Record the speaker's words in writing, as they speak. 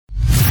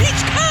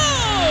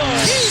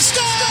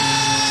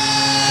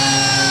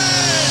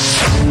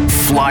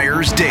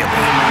Flyers Daily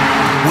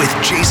with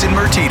Jason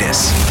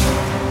Martinez.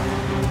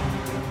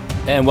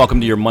 And welcome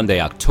to your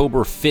Monday, October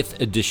 5th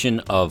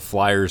edition of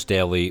Flyers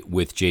Daily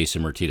with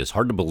Jason Martinez.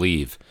 Hard to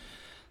believe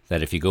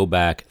that if you go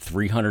back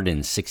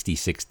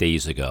 366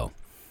 days ago,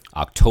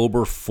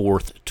 October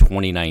 4th,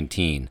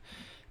 2019,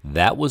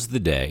 that was the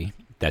day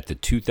that the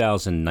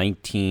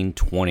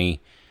 2019-20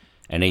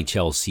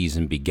 NHL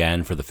season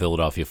began for the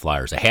Philadelphia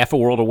Flyers. A half a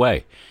world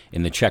away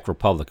in the Czech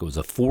Republic. It was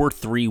a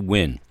 4-3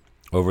 win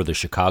over the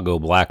Chicago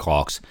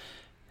Blackhawks.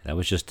 That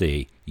was just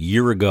a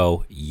year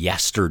ago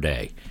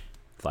yesterday.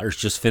 Flyers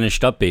just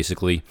finished up,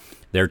 basically,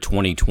 their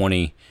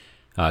 2020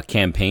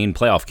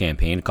 playoff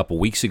campaign a couple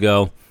weeks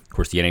ago. Of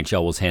course, the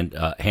NHL was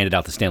handed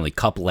out the Stanley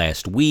Cup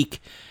last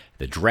week.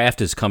 The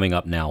draft is coming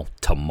up now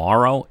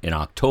tomorrow in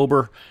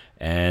October.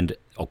 And,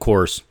 of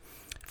course,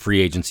 free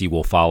agency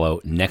will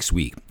follow next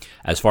week.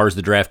 As far as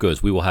the draft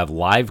goes, we will have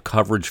live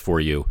coverage for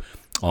you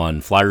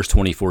on Flyers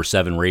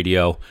 24/7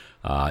 radio.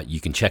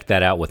 You can check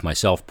that out with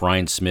myself,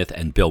 Brian Smith,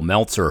 and Bill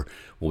Meltzer.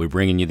 We'll be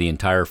bringing you the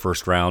entire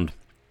first round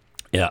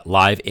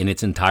live in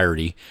its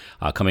entirety,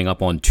 coming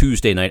up on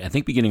Tuesday night, I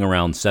think beginning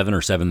around 7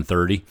 or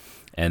 7:30.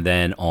 And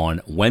then on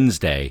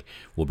Wednesday,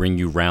 we'll bring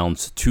you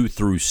rounds 2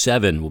 through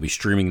 7. We'll be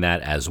streaming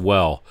that as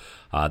well.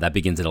 That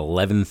begins at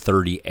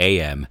 11:30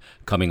 a.m.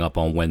 coming up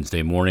on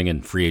Wednesday morning,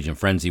 and Free Agent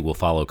Frenzy will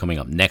follow coming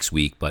up next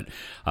week. But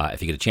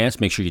if you get a chance,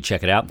 make sure you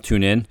check it out,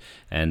 tune in,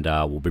 and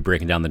we'll be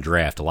breaking down the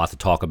draft. A lot to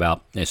talk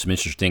about, and some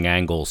interesting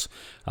angles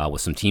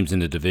with some teams in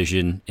the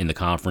division, in the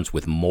conference,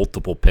 with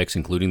multiple picks,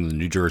 including the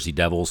New Jersey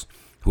Devils,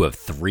 who have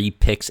 3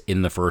 picks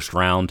in the first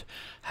round.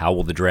 How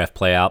will the draft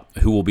play out?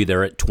 Who will be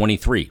there at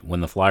 23 when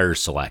the Flyers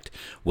select?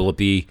 Will it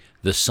be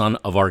the son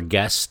of our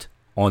guest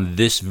on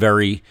this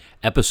very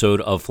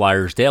episode of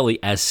Flyers Daily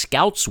as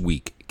Scouts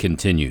Week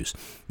continues?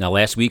 Now,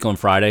 last week on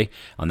Friday,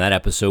 on that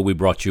episode, we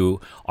brought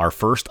you our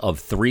first of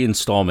 3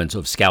 installments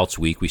of Scouts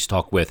Week. We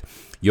talked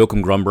with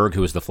Joachim Grunberg,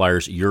 who is the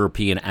Flyers'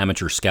 European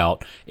amateur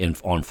scout,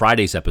 on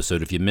Friday's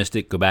episode. If you missed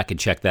it, go back and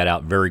check that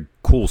out. Very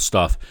cool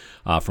stuff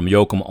from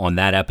Joachim on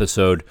that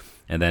episode.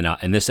 And then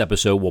in this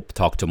episode, we'll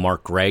talk to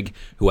Mark Gregg,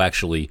 who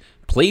actually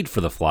played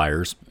for the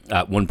Flyers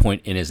at one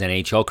point in his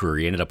NHL career.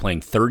 He ended up playing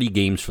 30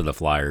 games for the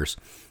Flyers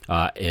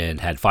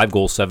and had 5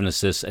 goals, 7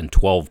 assists, and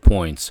 12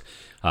 points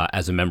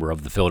as a member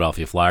of the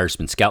Philadelphia Flyers.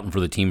 Been scouting for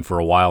the team for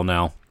a while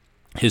now.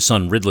 His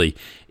son Ridley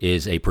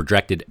is a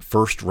projected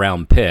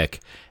first-round pick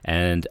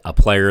and a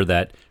player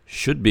that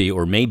should be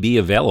or may be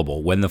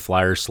available when the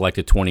Flyers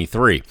selected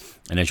 23.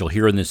 And as you'll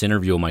hear in this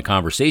interview, in my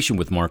conversation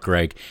with Mark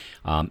Gregg,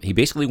 he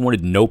basically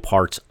wanted no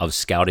parts of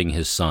scouting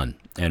his son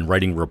and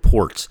writing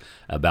reports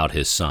about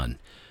his son.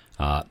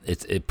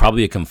 It's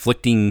probably a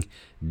conflicting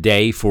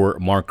day for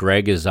Mark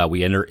Gregg as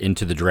we enter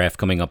into the draft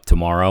coming up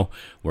tomorrow,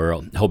 where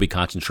he'll be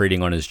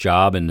concentrating on his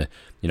job and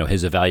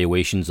his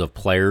evaluations of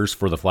players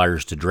for the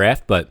Flyers to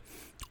draft, but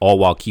all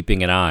while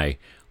keeping an eye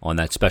on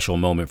that special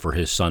moment for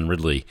his son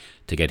Ridley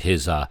to get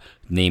his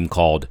name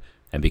called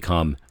and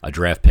become a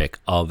draft pick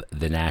of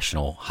the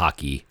National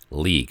Hockey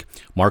League.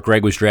 Mark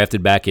Gregg was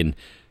drafted back in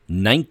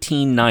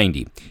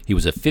 1990. He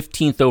was a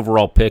 15th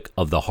overall pick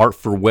of the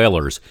Hartford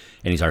Whalers,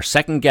 and he's our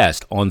second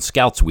guest on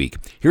Scouts Week.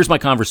 Here's my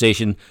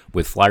conversation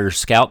with Flyers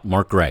scout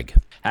Mark Gregg.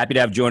 Happy to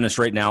have join us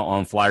right now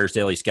on Flyers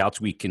Daily. Scouts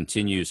Week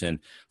continues, and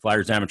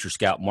Flyers amateur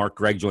scout Mark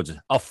Gregg joins us.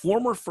 A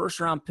former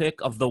first-round pick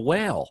of the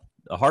Whale,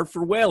 the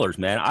Hartford Whalers,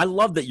 man. I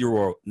love that you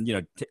were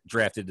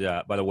drafted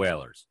by the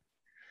Whalers.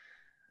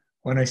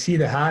 When I see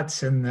the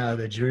hats and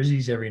the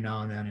jerseys every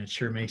now and then, it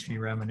sure makes me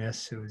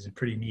reminisce. It was a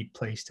pretty neat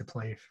place to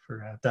play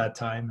for at that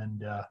time.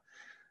 And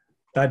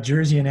that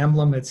jersey and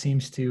emblem, it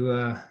seems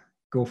to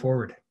go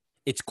forward.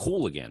 It's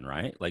cool again,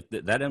 right? Like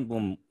that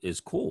emblem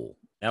is cool.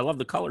 I love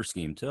the color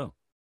scheme too.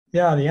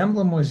 Yeah, the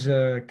emblem was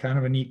kind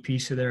of a neat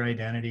piece of their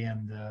identity,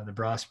 and the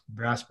brass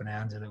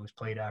bonanza that was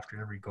played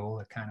after every goal,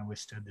 that kind of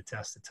withstood the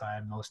test of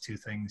time. Those two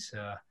things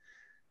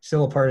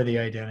still a part of the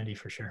identity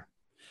for sure.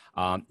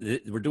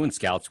 We're doing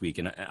Scouts Week,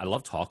 and I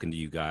love talking to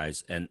you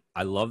guys, and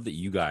I love that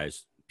you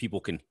guys,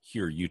 people can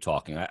hear you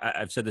talking.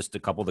 I've said this to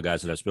a couple of the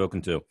guys that I've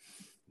spoken to.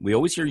 We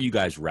always hear you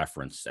guys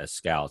referenced as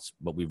scouts,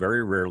 but we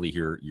very rarely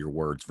hear your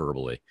words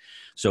verbally.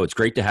 So it's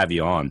great to have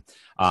you on.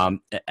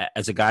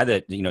 As a guy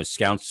that,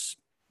 scouts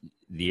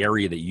the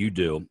area that you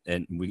do,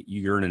 and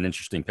you're in an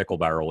interesting pickle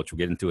barrel, which we'll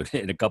get into it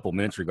in a couple of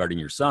minutes regarding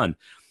your son.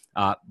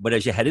 But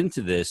as you head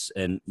into this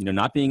and,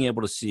 not being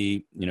able to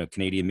see,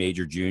 Canadian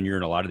Major, Junior,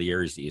 and a lot of the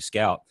areas that you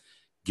scout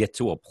get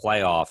to a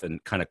playoff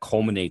and kind of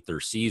culminate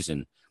their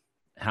season,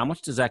 how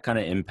much does that kind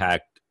of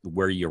impact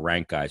where you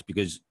rank guys?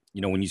 Because,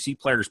 when you see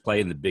players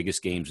play in the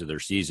biggest games of their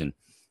season,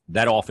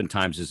 that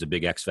oftentimes is a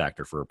big X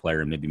factor for a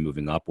player and maybe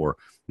moving up, or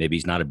maybe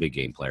he's not a big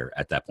game player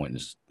at that point in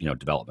his,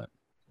 development.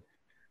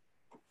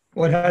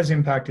 Well, it has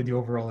impacted the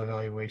overall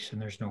evaluation.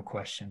 There's no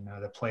question.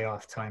 The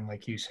playoff time,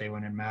 like you say,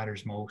 when it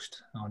matters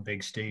most on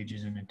big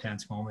stages and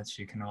intense moments,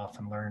 you can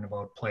often learn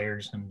about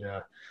players and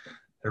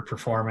their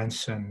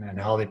performance and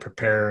how they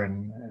prepare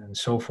and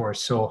so forth.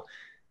 So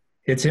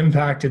it's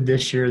impacted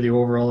this year, the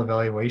overall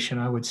evaluation,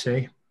 I would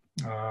say.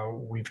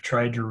 We've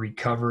tried to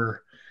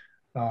recover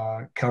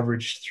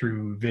coverage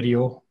through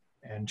video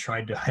and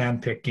tried to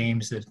handpick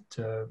games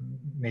that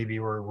maybe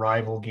were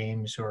rival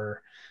games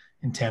or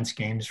intense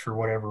games for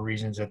whatever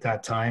reasons at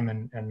that time,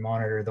 and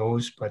monitor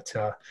those. But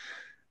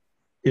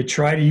you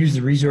try to use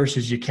the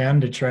resources you can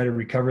to try to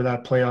recover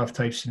that playoff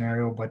type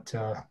scenario. But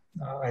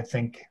I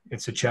think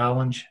it's a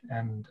challenge,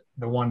 and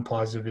the one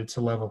positive, it's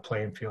a level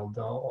playing field.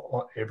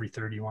 Every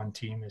 31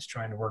 team is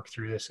trying to work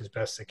through this as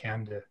best they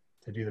can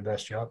to do the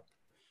best job.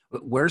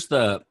 Where's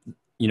the,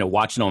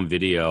 watching on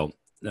video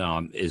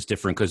is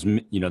different because,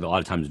 a lot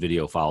of times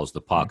video follows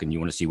the puck and you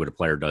want to see what a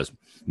player does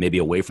maybe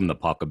away from the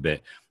puck a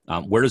bit.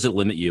 Where does it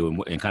limit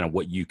you and kind of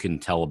what you can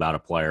tell about a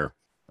player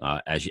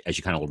as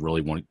you kind of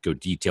really want to go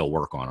detail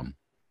work on them?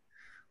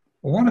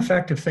 Well, one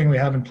effective thing we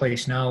have in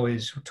place now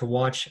is to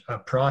watch a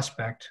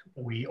prospect.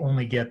 We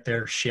only get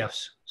their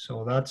shifts.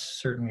 So that's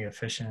certainly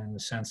efficient in the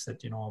sense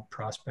that, a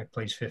prospect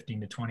plays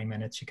 15 to 20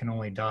 minutes. You can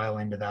only dial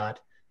into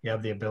that. You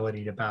have the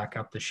ability to back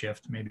up the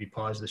shift, maybe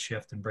pause the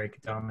shift and break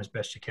it down as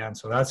best you can.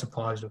 So that's a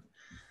positive.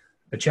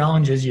 The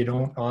challenge is you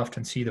don't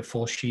often see the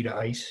full sheet of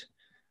ice.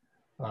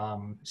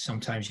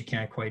 Sometimes you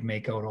can't quite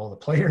make out all the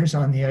players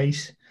on the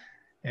ice.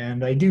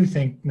 And I do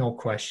think, no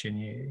question,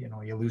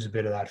 you lose a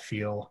bit of that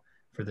feel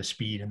for the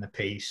speed and the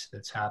pace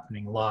that's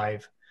happening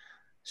live.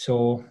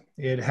 So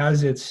it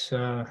has its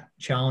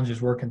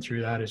challenges working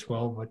through that as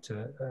well. But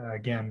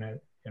again,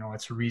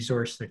 it's a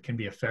resource that can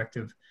be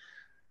effective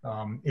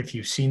if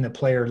you've seen the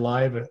player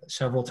live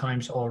several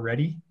times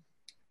already,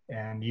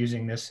 and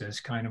using this as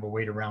kind of a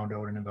way to round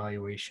out an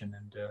evaluation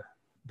and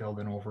build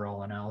an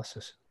overall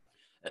analysis.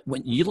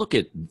 When you look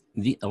at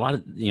a lot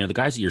of, the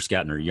guys that you're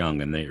scouting are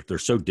young, and they're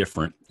so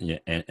different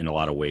in a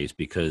lot of ways,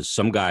 because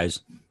some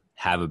guys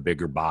have a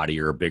bigger body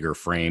or a bigger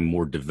frame,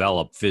 more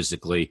developed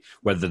physically,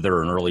 whether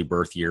they're an early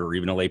birth year or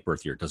even a late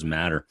birth year, it doesn't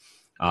matter.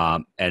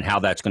 And how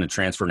that's going to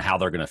transfer and how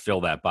they're going to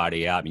fill that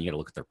body out. I mean, you got to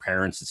look at their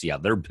parents to see how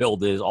their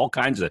build is, all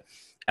kinds of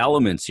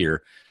elements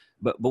here.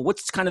 But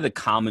what's kind of the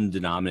common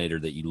denominator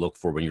that you look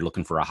for when you're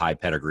looking for a high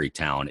pedigree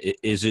talent?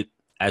 Is it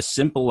as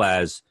simple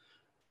as,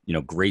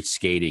 great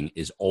skating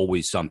is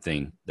always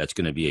something that's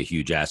going to be a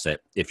huge asset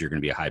if you're going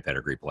to be a high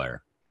pedigree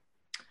player?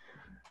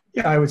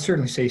 Yeah, I would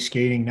certainly say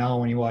skating now,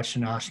 when you watch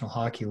the National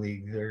Hockey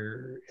League,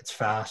 it's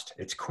fast,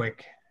 it's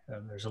quick,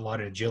 there's a lot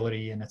of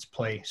agility in its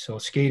play. So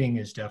skating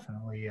is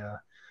definitely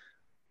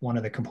one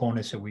of the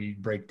components that we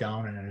break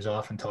down and is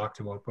often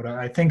talked about. But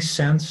I think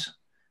sense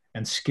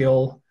and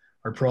skill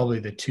are probably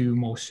the two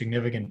most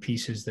significant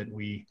pieces that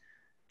we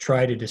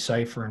try to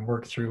decipher and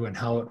work through, and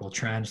how it will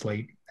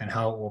translate and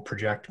how it will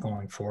project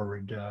going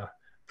forward,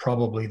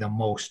 probably the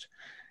most.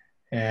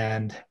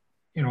 And,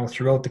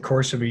 throughout the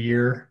course of a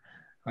year,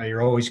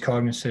 you're always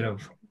cognizant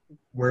of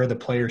where the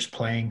player's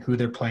playing, who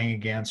they're playing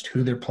against,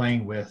 who they're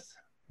playing with,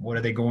 what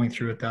are they going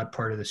through at that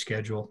part of the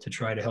schedule to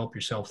try to help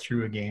yourself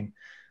through a game.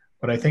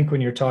 But I think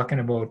when you're talking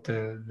about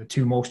the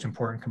two most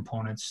important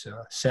components,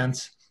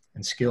 sense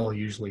and skill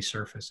usually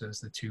surface as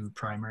the two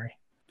primary.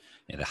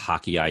 Yeah, the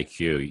hockey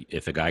IQ,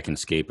 if a guy can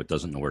skate but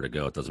doesn't know where to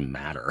go, it doesn't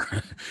matter.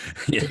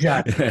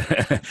 Exactly.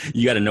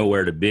 You got to know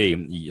where to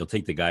be. You'll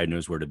take the guy who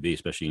knows where to be,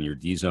 especially in your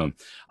D zone.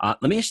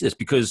 Let me ask you this,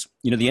 because,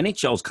 the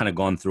NHL has kind of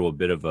gone through a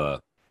bit of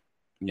a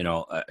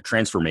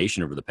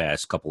transformation over the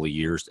past couple of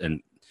years.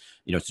 And,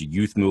 it's a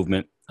youth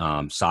movement.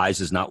 Size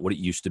is not what it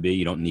used to be.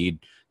 You don't need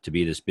to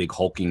be this big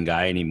hulking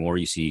guy anymore.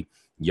 You see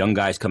young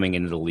guys coming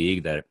into the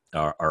league that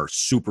are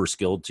super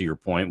skilled, to your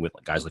point, with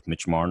guys like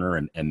Mitch Marner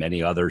and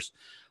many others.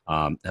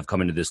 Have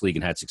come into this league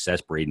and had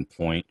success, Braden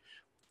Point.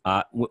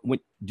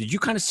 Did you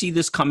kind of see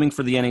this coming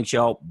for the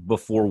NHL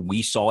before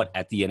we saw it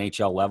at the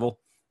NHL level?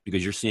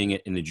 Because you're seeing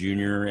it in the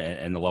junior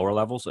and the lower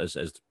levels as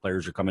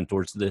players are coming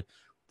towards the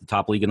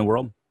top league in the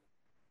world?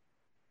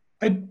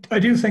 I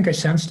do think I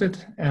sensed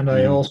it, and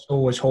I also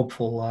was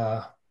hopeful.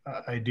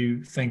 I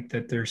do think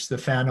that there's the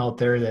fan out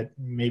there that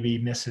maybe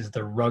misses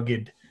the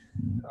rugged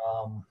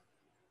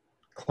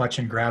clutch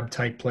and grab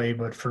type play.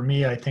 But for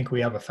me, I think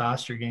we have a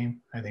faster game.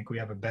 I think we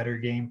have a better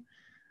game.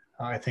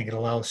 I think it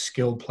allows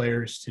skilled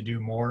players to do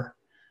more.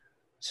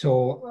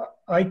 So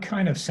I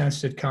kind of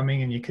sensed it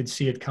coming, and you could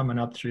see it coming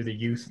up through the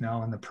youth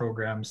now in the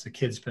programs. The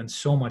kids spend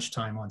so much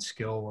time on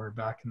skill, where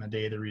back in the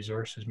day, the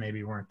resources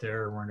maybe weren't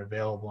there or weren't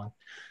available.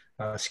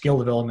 And skill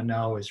development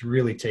now is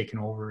really taken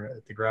over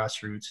at the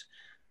grassroots.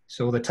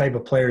 So the type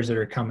of players that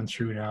are coming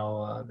through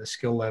now, the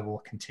skill level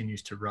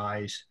continues to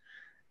rise.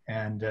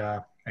 And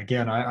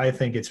again, I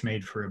think it's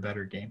made for a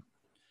better game.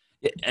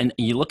 And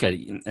you look at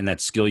it, and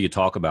that skill you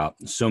talk about,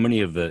 so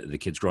many of the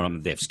kids growing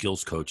up, they have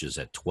skills coaches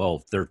at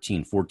 12,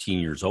 13, 14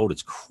 years old.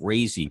 It's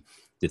crazy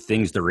the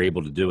things they're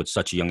able to do at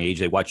such a young age.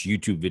 They watch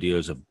YouTube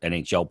videos of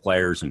NHL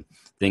players and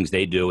things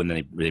they do, and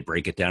then they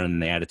break it down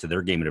and they add it to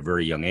their game at a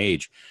very young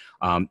age.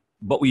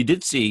 But we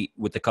did see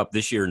with the Cup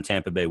this year in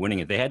Tampa Bay winning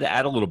it, they had to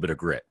add a little bit of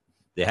grit.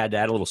 They had to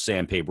add a little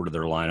sandpaper to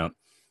their lineup.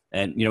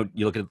 And, you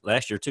look at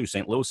last year too,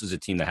 St. Louis is a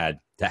team that had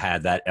to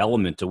have that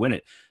element to win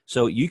it.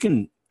 So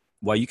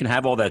while you can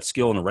have all that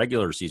skill in a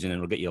regular season and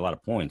it'll get you a lot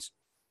of points,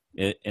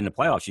 in the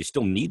playoffs, you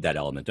still need that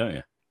element, don't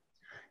you?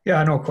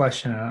 Yeah, no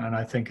question. And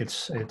I think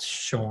it's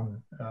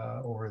shown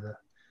over the,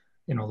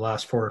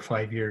 last 4 or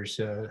 5 years.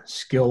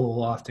 Skill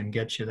will often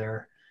get you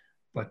there,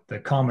 but the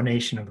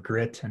combination of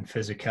grit and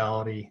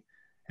physicality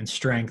and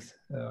strength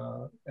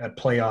at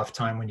playoff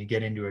time, when you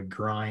get into a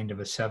grind of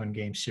a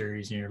 7-game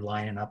series and you're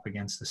lining up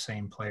against the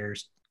same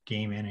players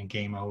game in and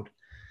game out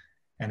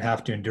and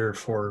have to endure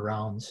 4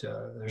 rounds,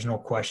 there's no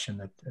question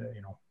that,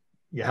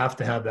 you have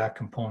to have that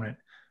component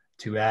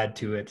to add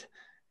to it.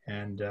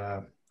 And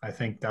I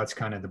think that's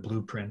kind of the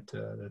blueprint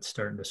that's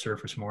starting to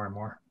surface more and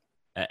more.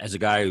 As a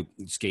guy who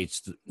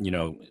skates,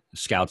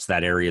 scouts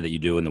that area that you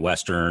do in the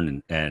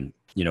Western and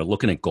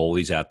looking at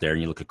goalies out there,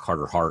 and you look at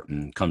Carter Hart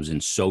and comes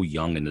in so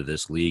young into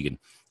this league. And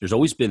there's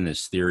always been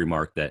this theory,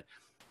 Mark, that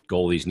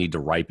goalies need to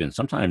ripen.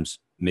 Sometimes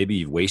maybe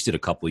you've wasted a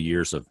couple of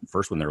years of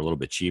first when they're a little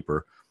bit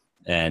cheaper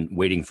and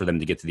waiting for them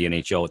to get to the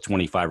NHL at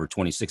 25 or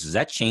 26. Is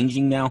that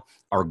changing now?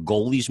 Are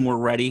goalies more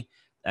ready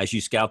as you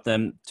scout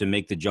them to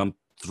make the jump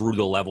through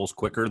the levels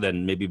quicker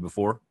than maybe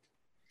before?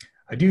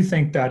 I do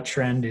think that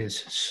trend is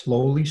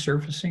slowly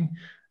surfacing.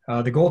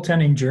 The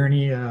goaltending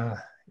journey,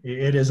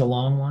 it is a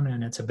long one,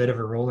 and it's a bit of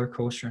a roller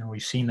coaster, and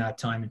we've seen that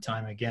time and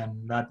time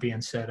again. That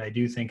being said, I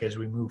do think as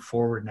we move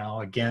forward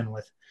now, again,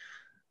 with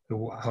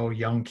how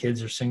young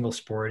kids are single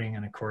sporting,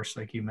 and of course,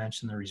 like you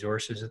mentioned, the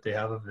resources that they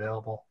have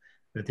available,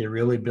 that they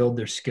really build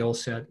their skill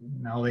set.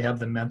 Now they have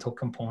the mental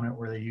component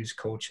where they use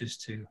coaches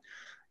to,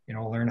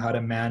 learn how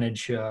to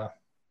manage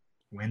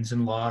wins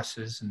and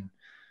losses, and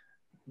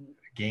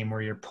a game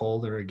where you're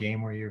pulled or a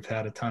game where you've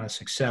had a ton of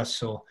success.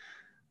 So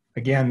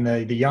again,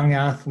 the young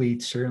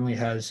athlete certainly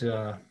has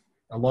a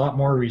lot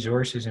more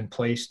resources in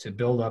place to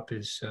build up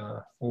his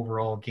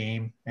overall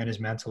game and his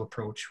mental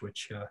approach,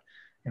 which,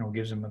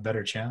 gives him a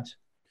better chance.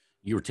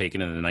 You were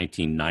taken in the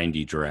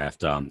 1990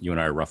 draft. You and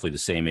I are roughly the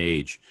same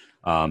age.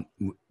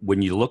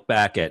 When you look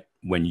back at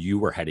when you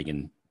were heading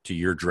into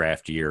your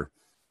draft year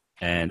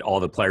and all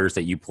the players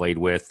that you played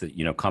with,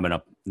 coming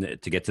up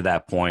to get to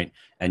that point,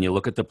 and you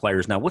look at the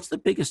players now, what's the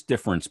biggest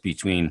difference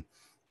between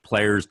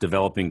players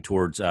developing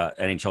towards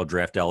NHL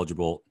draft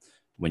eligible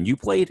when you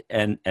played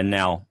and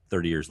now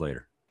 30 years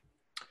later?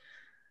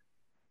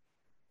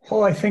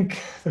 Well, I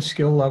think the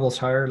skill level's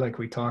higher, like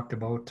we talked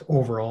about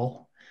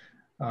overall.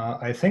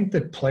 I think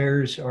that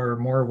players are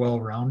more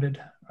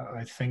well-rounded.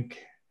 I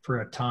think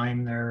for a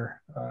time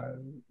there,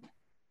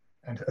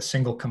 and a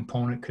single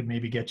component could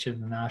maybe get you to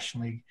the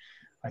National League.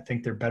 I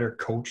think they're better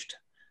coached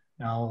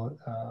now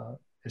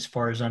as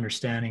far as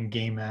understanding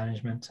game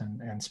management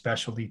and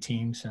specialty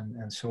teams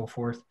and so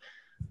forth.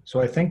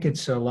 So I think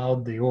it's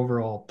allowed the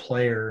overall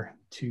player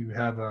to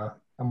have a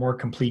more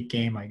complete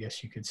game, I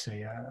guess you could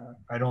say.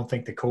 I don't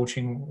think the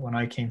coaching when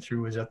I came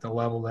through was at the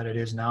level that it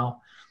is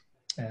now,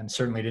 and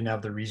certainly didn't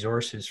have the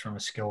resources from a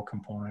skill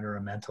component or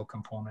a mental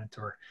component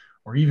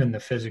or even the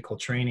physical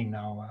training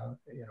now.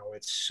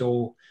 It's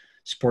so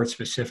sports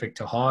specific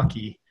to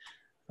hockey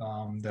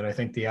that I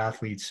think the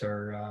athletes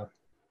are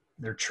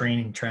their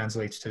training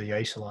translates to the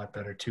ice a lot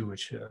better too,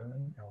 which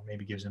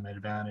maybe gives them an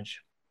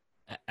advantage.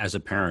 As a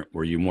parent,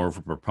 were you more of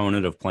a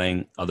proponent of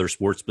playing other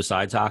sports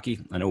besides hockey?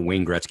 I know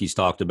Wayne Gretzky's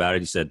talked about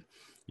it. He said,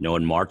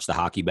 in March, the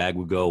hockey bag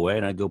would go away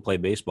and I'd go play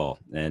baseball,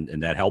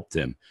 and that helped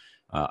him.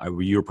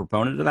 Were you a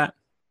proponent of that?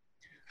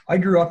 I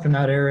grew up in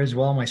that era as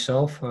well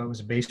myself. I was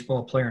a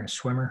baseball player and a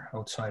swimmer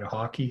outside of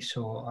hockey,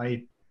 so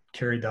I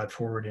carried that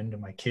forward into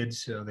my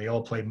kids. They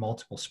all played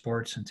multiple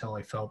sports until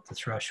I felt the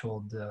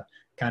threshold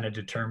kind of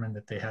determined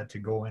that they had to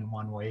go in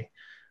one way.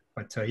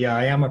 But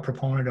I am a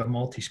proponent of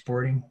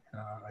multi-sporting.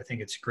 I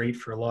think it's great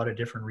for a lot of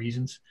different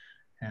reasons.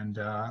 And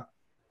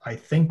I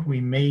think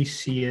we may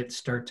see it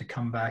start to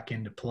come back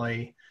into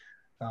play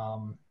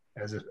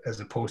as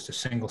opposed to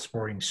single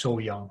sporting so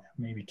young.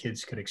 Maybe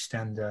kids could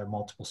extend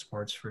multiple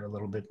sports for a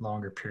little bit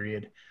longer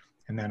period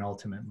and then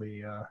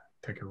ultimately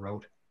pick a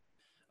route.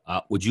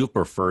 Would you have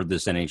preferred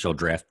this NHL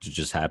draft to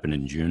just happen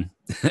in June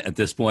at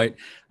this point?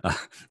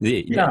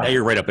 Now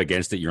you're right up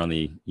against it. You're on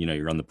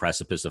the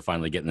precipice of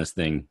finally getting this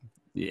thing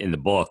in the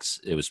books.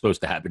 It was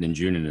supposed to happen in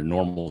June in a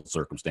normal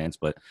circumstance,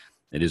 but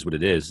it is what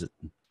it is.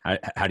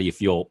 How do you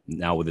feel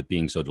now with it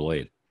being so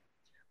delayed?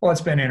 Well,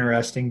 it's been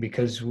interesting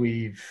because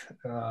we've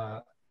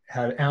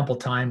had ample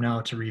time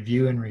now to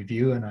review.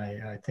 And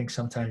I think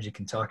sometimes you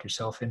can talk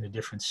yourself into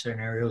different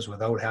scenarios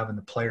without having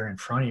the player in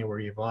front of you where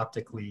you've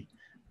optically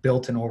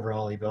built an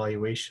overall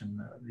evaluation.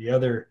 The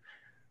other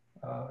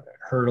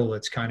hurdle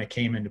that's kind of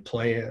came into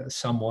play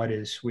somewhat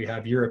is we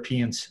have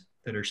Europeans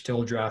that are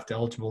still draft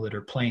eligible that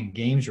are playing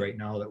games right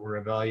now that we're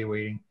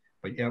evaluating,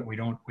 but yet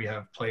we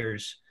have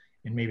players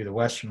in maybe the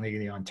Western League,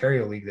 the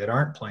Ontario League that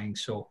aren't playing.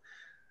 So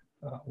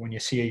when you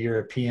see a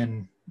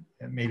European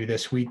maybe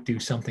this week do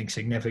something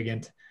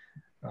significant,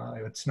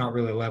 it's not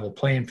really a level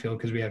playing field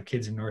because we have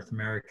kids in North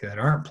America that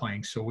aren't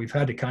playing. So we've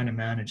had to kind of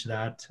manage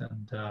that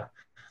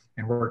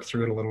and work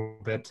through it a little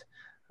bit.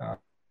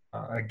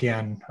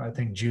 Again, I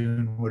think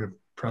June would have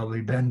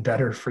probably been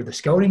better for the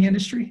scouting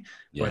industry,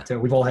 but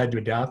we've all had to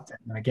adapt.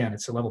 And again,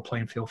 it's a level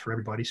playing field for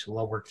everybody, so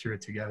we'll all work through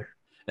it together.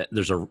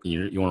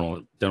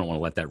 don't want to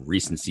let that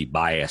recency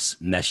bias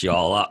mess you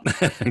all up.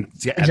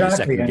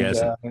 Exactly.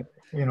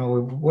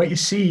 And, what you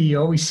see, you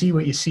always see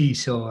what you see.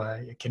 So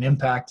it can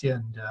impact you.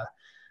 And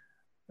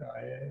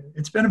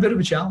it's been a bit of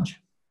a challenge.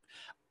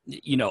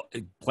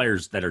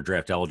 Players that are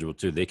draft eligible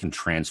too, they can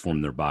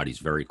transform their bodies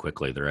very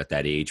quickly. They're at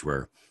that age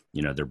where,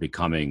 they're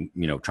becoming,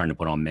 trying to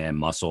put on man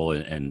muscle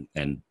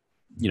and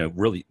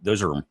really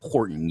those are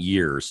important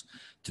years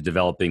to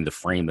developing the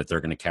frame that they're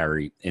going to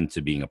carry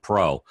into being a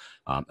pro.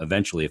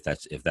 Eventually, if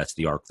that's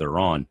the arc they're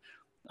on.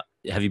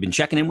 Have you been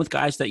checking in with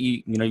guys that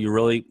you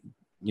really,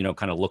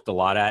 kind of looked a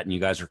lot at and you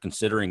guys are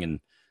considering and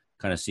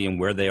kind of seeing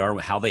where they are,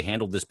 how they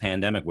handled this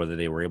pandemic, whether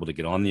they were able to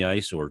get on the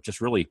ice or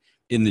just really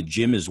in the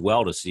gym as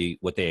well to see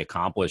what they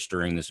accomplished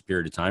during this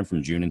period of time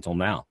from June until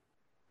now?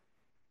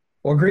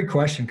 Well, great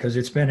question, because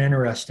it's been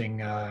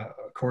interesting.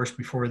 Of course,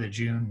 before the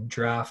June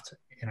draft,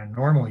 in a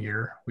normal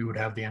year, we would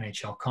have the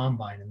NHL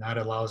Combine, and that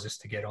allows us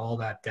to get all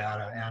that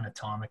data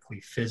anatomically,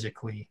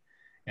 physically,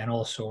 and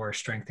also our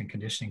strength and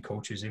conditioning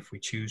coaches, if we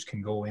choose,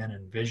 can go in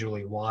and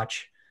visually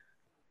watch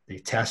the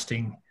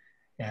testing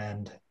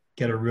and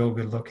get a real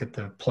good look at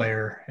the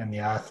player and the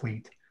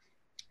athlete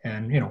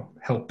and,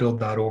 help build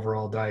that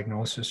overall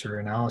diagnosis or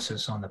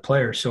analysis on the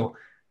player. So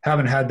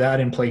haven't had that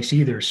in place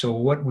either. So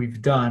what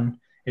we've done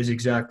is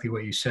exactly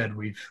what you said.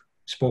 We've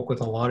spoke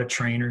with a lot of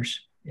trainers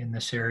in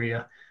this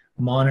area,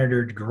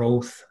 monitored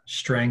growth,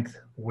 strength,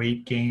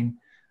 weight gain,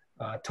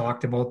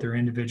 talked about their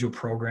individual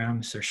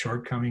programs, their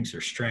shortcomings, their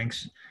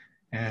strengths,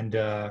 and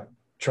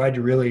tried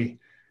to really,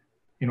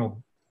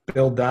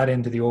 build that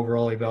into the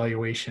overall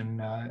evaluation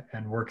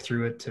and work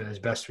through it as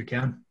best we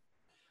can.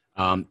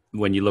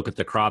 When you look at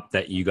the crop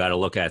that you got to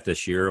look at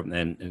this year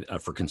and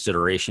for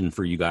consideration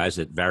for you guys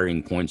at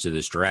varying points of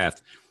this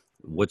draft,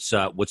 what's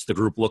the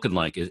group looking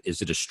like?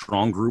 Is it a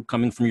strong group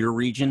coming from your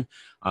region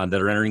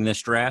that are entering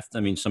this draft? I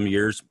mean, some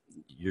years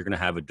you're going to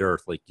have a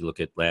dearth. Like you look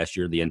at last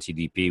year, the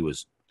NTDP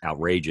was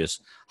outrageous,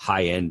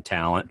 high-end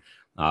talent.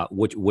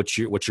 What's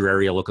your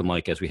area looking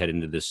like as we head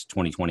into this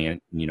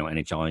 2020,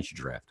 NHL entry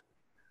draft?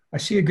 I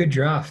see a good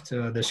draft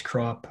this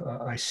crop.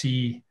 I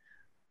see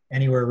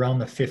anywhere around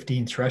the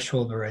 15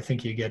 threshold where I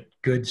think you get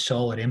good,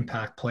 solid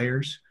impact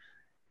players.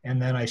 And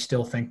then I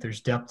still think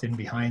there's depth in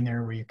behind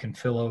there where you can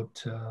fill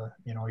out,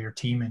 your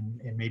team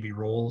in maybe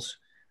roles.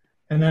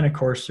 And then, of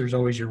course, there's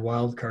always your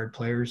wild card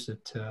players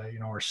that,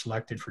 are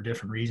selected for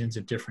different reasons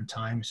at different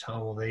times. How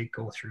will they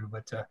go through?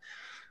 But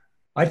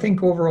I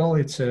think overall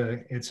it's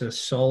a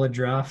solid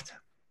draft,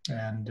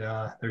 and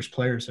there's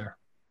players there.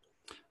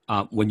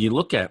 When you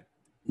look at,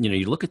 the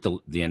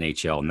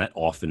NHL, and that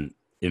often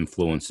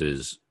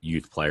influences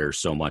youth players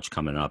so much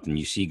coming up, and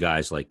you see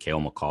guys like Cale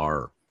Makar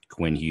or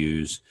Quinn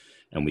Hughes,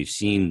 and we've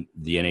seen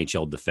the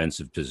NHL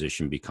defensive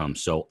position become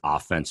so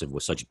offensive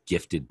with such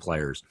gifted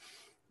players.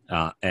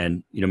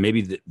 And,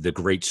 maybe the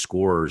great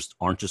scorers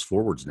aren't just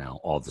forwards now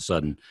all of a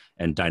sudden,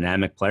 and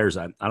dynamic players.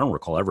 I don't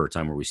recall ever a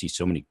time where we see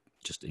so many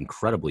just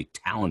incredibly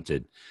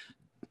talented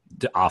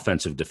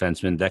offensive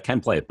defensemen that can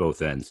play at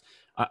both ends.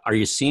 Are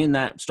you seeing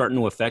that starting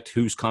to affect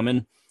who's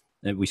coming?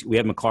 And we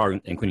have Makar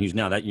and Quinn Hughes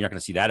now. That you're not going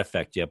to see that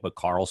effect yet, but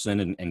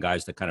Carlson and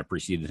guys that kind of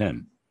preceded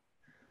him.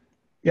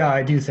 Yeah,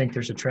 I do think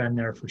there's a trend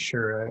there for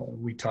sure.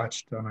 We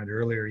touched on it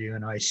earlier, you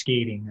and I,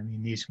 skating. I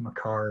mean, these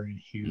Makar and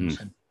Hughes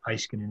and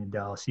Heiskanen in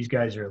Dallas, these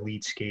guys are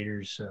elite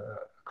skaters,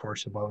 of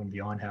course, above and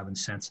beyond having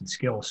sense and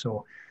skill.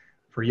 So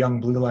for young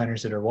blue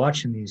liners that are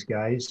watching these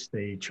guys,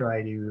 they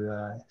try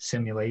to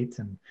simulate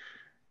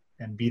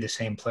and be the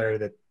same player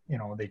that,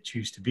 they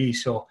choose to be.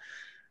 So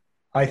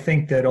I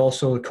think that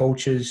also the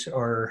coaches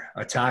are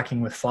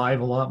attacking with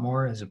five a lot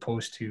more as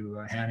opposed to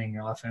handing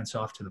the offense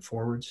off to the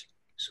forwards.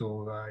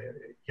 So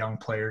young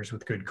players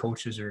with good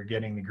coaches are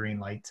getting the green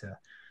light to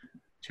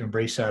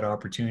embrace that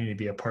opportunity to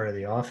be a part of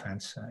the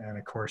offense. And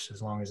of course,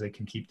 as long as they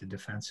can keep the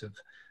defensive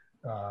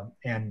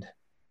end,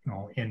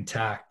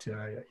 intact,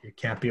 you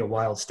can't be a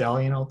wild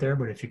stallion out there,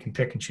 but if you can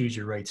pick and choose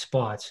your right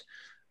spots,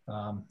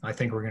 I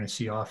think we're going to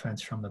see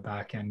offense from the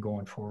back end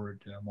going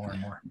forward more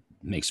and more.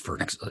 Makes for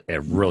a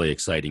really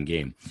exciting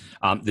game.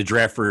 The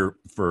draft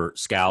for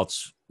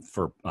scouts,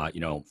 for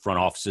front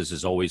offices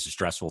is always a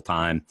stressful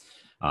time.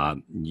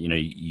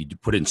 You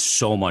put in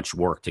so much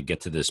work to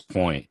get to this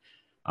point,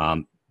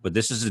 but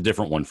this is a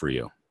different one for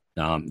you.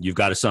 You've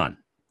got a son,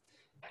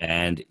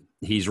 and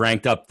he's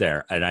ranked up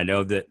there. And I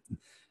know that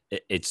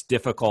it's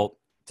difficult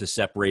to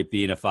separate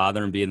being a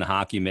father and being the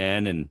hockey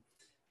man, and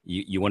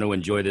you want to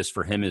enjoy this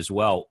for him as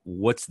well.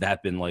 What's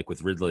that been like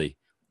with Ridley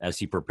as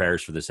he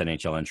prepares for this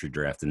NHL entry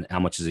draft, and how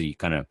much is he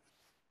kind of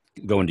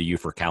going to you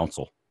for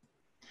counsel?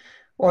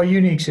 Well, a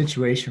unique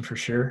situation for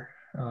sure.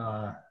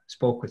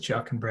 Spoke with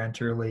Chuck and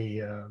Brent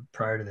early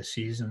prior to the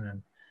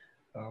season,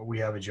 and we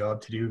have a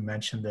job to do.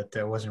 Mentioned that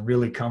I wasn't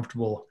really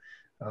comfortable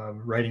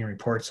writing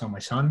reports on my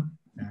son,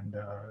 and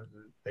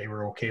they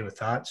were okay with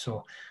that.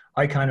 So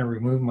I kind of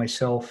removed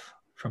myself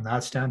from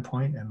that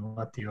standpoint and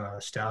let the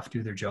staff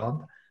do their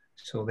job.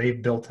 So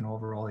they've built an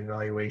overall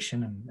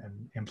evaluation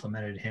and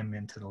implemented him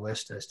into the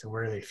list as to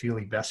where they feel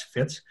he best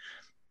fits.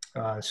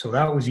 So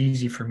that was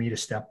easy for me to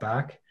step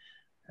back.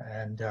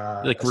 And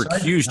like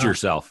recused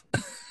yourself.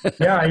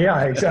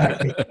 Yeah,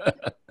 exactly.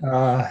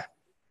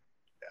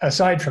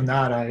 Aside from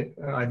that,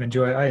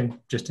 I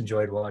just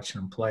enjoyed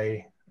watching them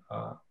play.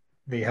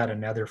 They had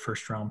another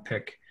first-round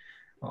pick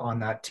on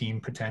that team,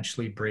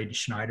 potentially Braden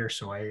Schneider.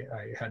 So I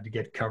had to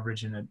get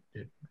coverage, and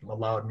it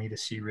allowed me to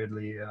see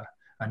Ridley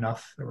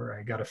enough where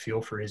I got a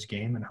feel for his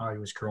game and how he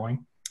was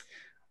growing.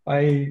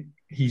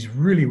 He's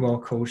really well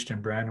coached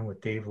in Brandon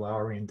with Dave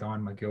Lowry and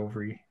Don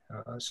McGilvery.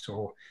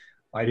 So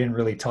I didn't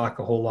really talk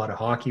a whole lot of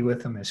hockey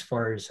with him as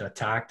far as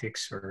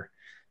tactics or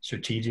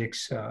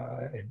strategics.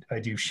 I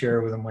do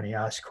share with him when he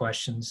asks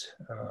questions,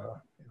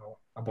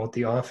 about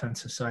the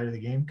offensive side of the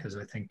game, because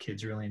I think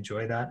kids really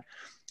enjoy that.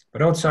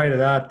 But outside of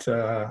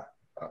that,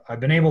 I've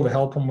been able to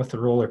help him with the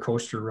roller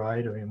coaster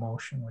ride of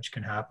emotion, which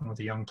can happen with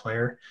a young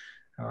player,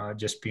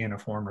 just being a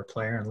former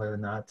player and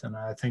living that. And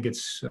I think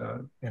it's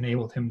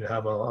enabled him to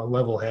have a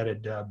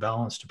level-headed,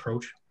 balanced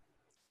approach.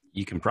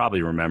 You can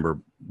probably remember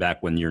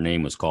back when your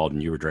name was called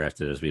and you were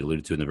drafted, as we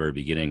alluded to in the very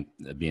beginning,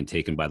 being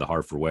taken by the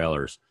Hartford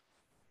Whalers,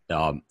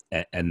 and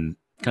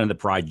kind of the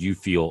pride you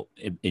feel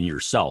in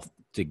yourself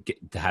to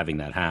having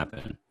that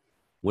happen.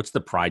 What's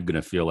the pride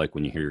going to feel like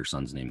when you hear your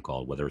son's name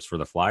called, whether it's for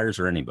the Flyers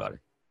or anybody?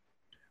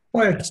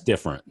 Well, it's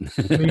different.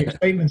 The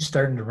excitement's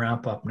starting to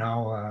ramp up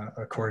now,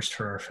 of course,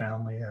 for our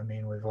family. I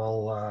mean, we've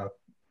all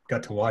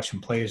got to watch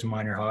him play his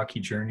minor hockey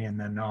journey, and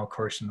then now, of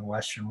course, in the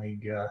Western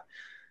League.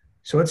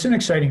 So it's an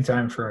exciting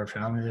time for our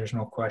family. There's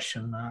no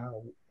question.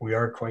 We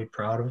are quite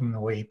proud of him, the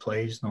way he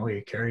plays and the way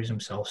he carries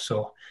himself.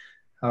 So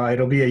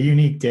it'll be a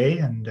unique day,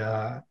 and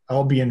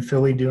I'll be in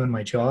Philly doing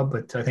my job,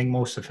 but I think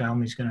most of the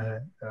family's going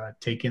to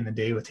take in the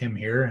day with him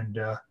here, and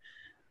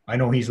I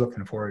know he's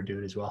looking forward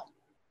to it as well.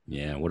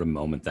 Yeah, what a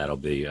moment that'll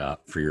be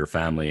for your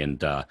family,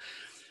 and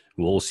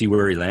we'll see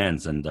where he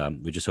lands,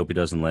 and we just hope he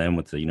doesn't land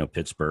with the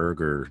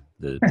Pittsburgh or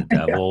the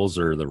Devils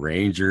or the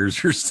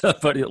Rangers or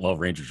stuff. Well,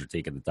 Rangers are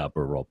taking the top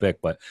overall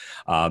pick, but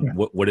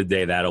what a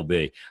day that'll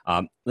be.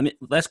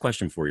 Last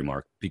question for you,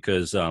 Mark,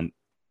 because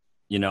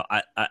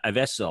I've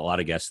asked a lot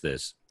of guests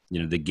this.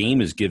 The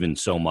game is given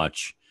so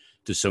much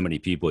to so many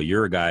people.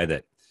 You're a guy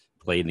that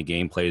played in the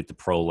game, played at the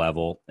pro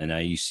level, and now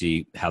you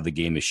see how the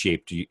game has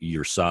shaped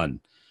your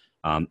son.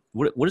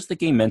 What has the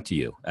game meant to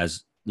you,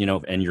 as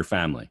and your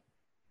family?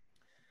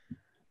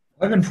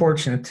 I've been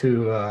fortunate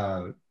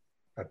to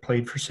I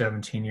played for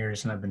 17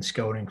 years, and I've been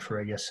scouting for,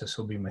 I guess this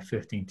will be my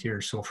 15th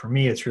year. So for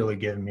me, it's really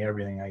given me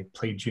everything. I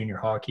played junior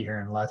hockey here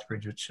in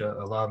Lethbridge, which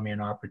allowed me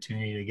an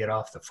opportunity to get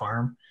off the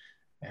farm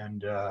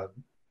and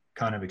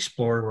kind of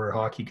explore where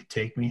hockey could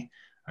take me.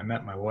 I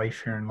met my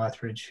wife here in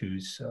Lethbridge,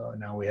 who's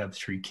now we have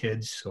 3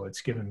 kids, so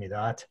it's given me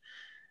that.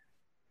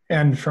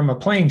 And from a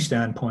playing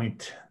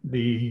standpoint,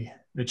 the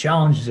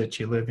challenges that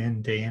you live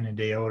in and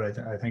day out,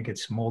 I think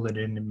it's molded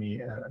into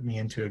me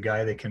into a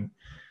guy that can,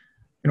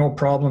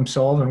 problem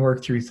solve and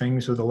work through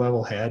things with a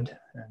level head,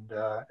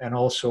 and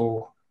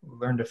also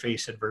learn to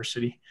face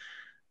adversity.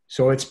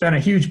 So it's been a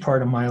huge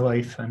part of my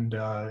life, and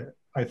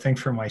I think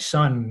for my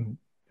son,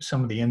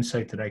 some of the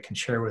insight that I can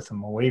share with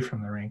him away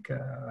from the rink,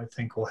 I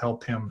think will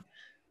help him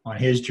on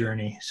his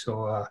journey.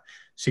 So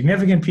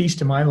significant piece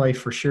to my life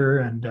for sure,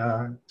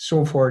 and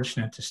so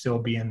fortunate to still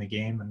be in the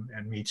game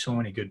and meet so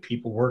many good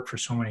people, work for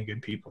so many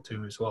good people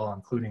too as well,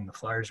 including the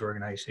Flyers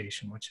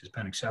organization, which has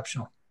been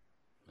exceptional.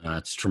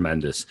 That's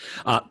tremendous.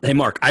 Hey,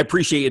 Mark, I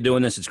appreciate you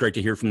doing this. It's great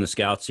to hear from the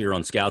scouts here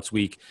on Scouts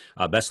Week.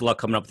 Best of luck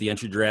coming up with the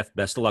entry draft.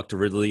 Best of luck to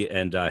Ridley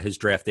and his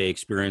draft day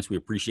experience. We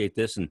appreciate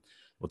this, and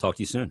we'll talk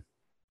to you soon.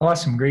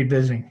 Awesome. Great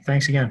visiting.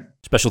 Thanks again.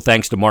 Special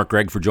thanks to Mark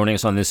Gregg for joining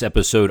us on this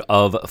episode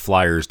of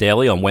Flyers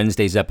Daily. On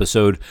Wednesday's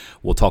episode,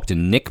 we'll talk to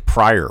Nick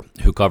Pryor,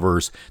 who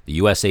covers the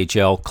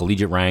USHL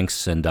collegiate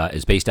ranks and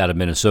is based out of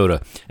Minnesota.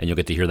 And you'll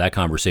get to hear that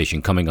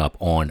conversation coming up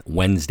on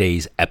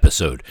Wednesday's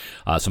episode.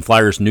 Some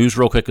Flyers news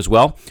real quick as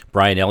well.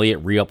 Brian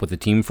Elliott re-up with the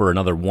team for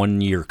another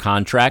 1-year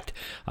contract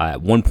at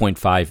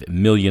 $1.5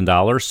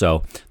 million.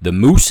 So the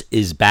Moose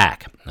is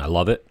back. I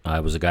love it.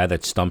 I was a guy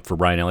that stumped for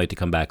Brian Elliott to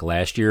come back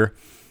last year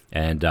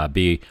and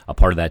be a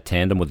part of that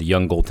tandem with a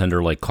young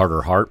goaltender like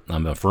Carter Hart.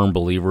 I'm a firm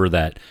believer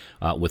that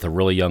with a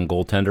really young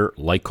goaltender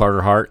like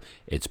Carter Hart,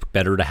 it's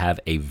better to have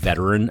a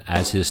veteran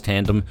as his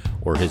tandem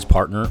or his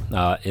partner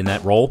in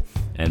that role.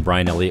 And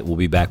Brian Elliott will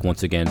be back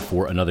once again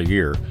for another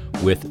year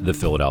with the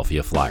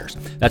Philadelphia Flyers.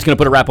 That's going to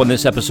put a wrap on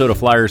this episode of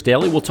Flyers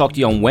Daily. We'll talk to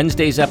you on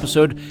Wednesday's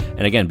episode.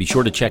 And again, be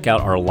sure to check out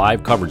our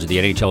live coverage of the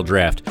NHL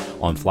Draft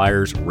on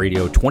Flyers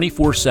Radio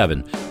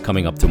 24/7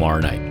 coming up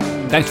tomorrow night.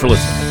 Thanks for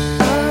listening.